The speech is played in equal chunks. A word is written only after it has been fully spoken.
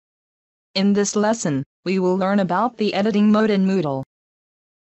In this lesson, we will learn about the editing mode in Moodle.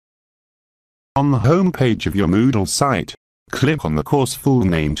 On the home page of your Moodle site, click on the course full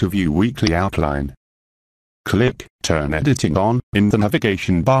name to view weekly outline. Click Turn Editing On in the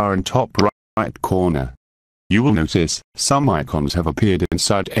navigation bar in top right corner. You will notice some icons have appeared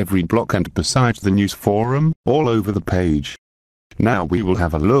inside every block and beside the news forum all over the page. Now we will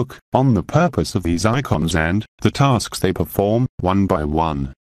have a look on the purpose of these icons and the tasks they perform one by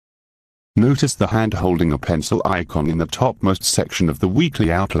one. Notice the hand holding a pencil icon in the topmost section of the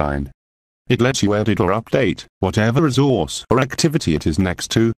weekly outline. It lets you edit or update whatever resource or activity it is next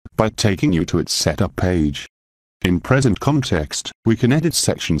to by taking you to its setup page. In present context, we can edit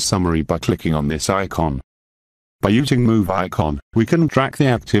section summary by clicking on this icon. By using Move icon, we can drag the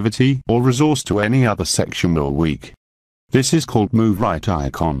activity or resource to any other section or week. This is called Move Right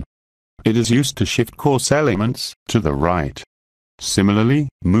icon. It is used to shift course elements to the right. Similarly,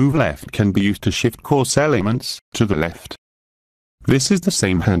 Move Left can be used to shift course elements to the left. This is the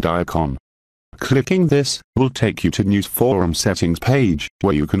same hand icon. Clicking this will take you to News Forum Settings page,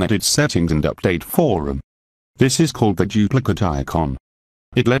 where you can edit settings and update forum. This is called the duplicate icon.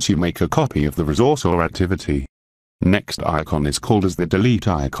 It lets you make a copy of the resource or activity. Next icon is called as the delete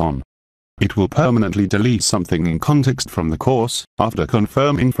icon. It will permanently delete something in context from the course, after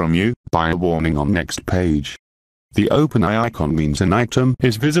confirming from you by a warning on next page. The open eye icon means an item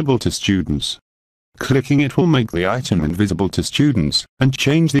is visible to students. Clicking it will make the item invisible to students, and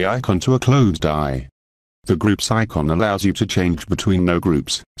change the icon to a closed eye. The groups icon allows you to change between no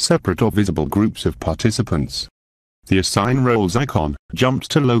groups, separate or visible groups of participants. The assign roles icon jumps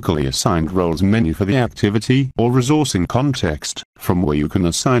to locally assigned roles menu for the activity or resource in context, from where you can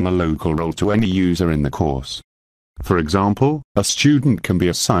assign a local role to any user in the course. For example, a student can be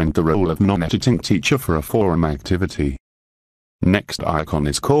assigned the role of non-editing teacher for a forum activity. Next icon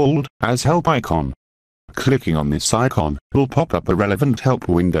is called as help icon. Clicking on this icon will pop up a relevant help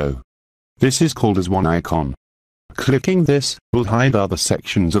window. This is called as one icon. Clicking this will hide other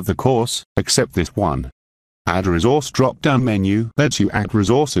sections of the course, except this one. Add resource drop-down menu lets you add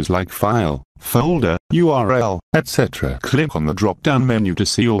resources like file, folder, URL, etc. Click on the drop-down menu to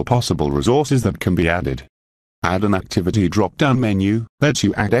see all possible resources that can be added. Add an activity drop-down menu lets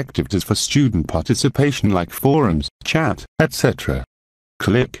you add activities for student participation like forums, chat, etc.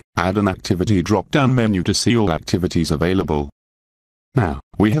 Click Add an activity drop-down menu to see all activities available. Now,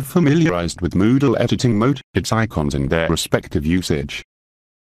 we have familiarized with Moodle editing mode, its icons and their respective usage.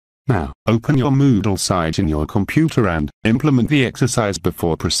 Now, open your Moodle site in your computer and implement the exercise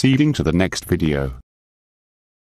before proceeding to the next video.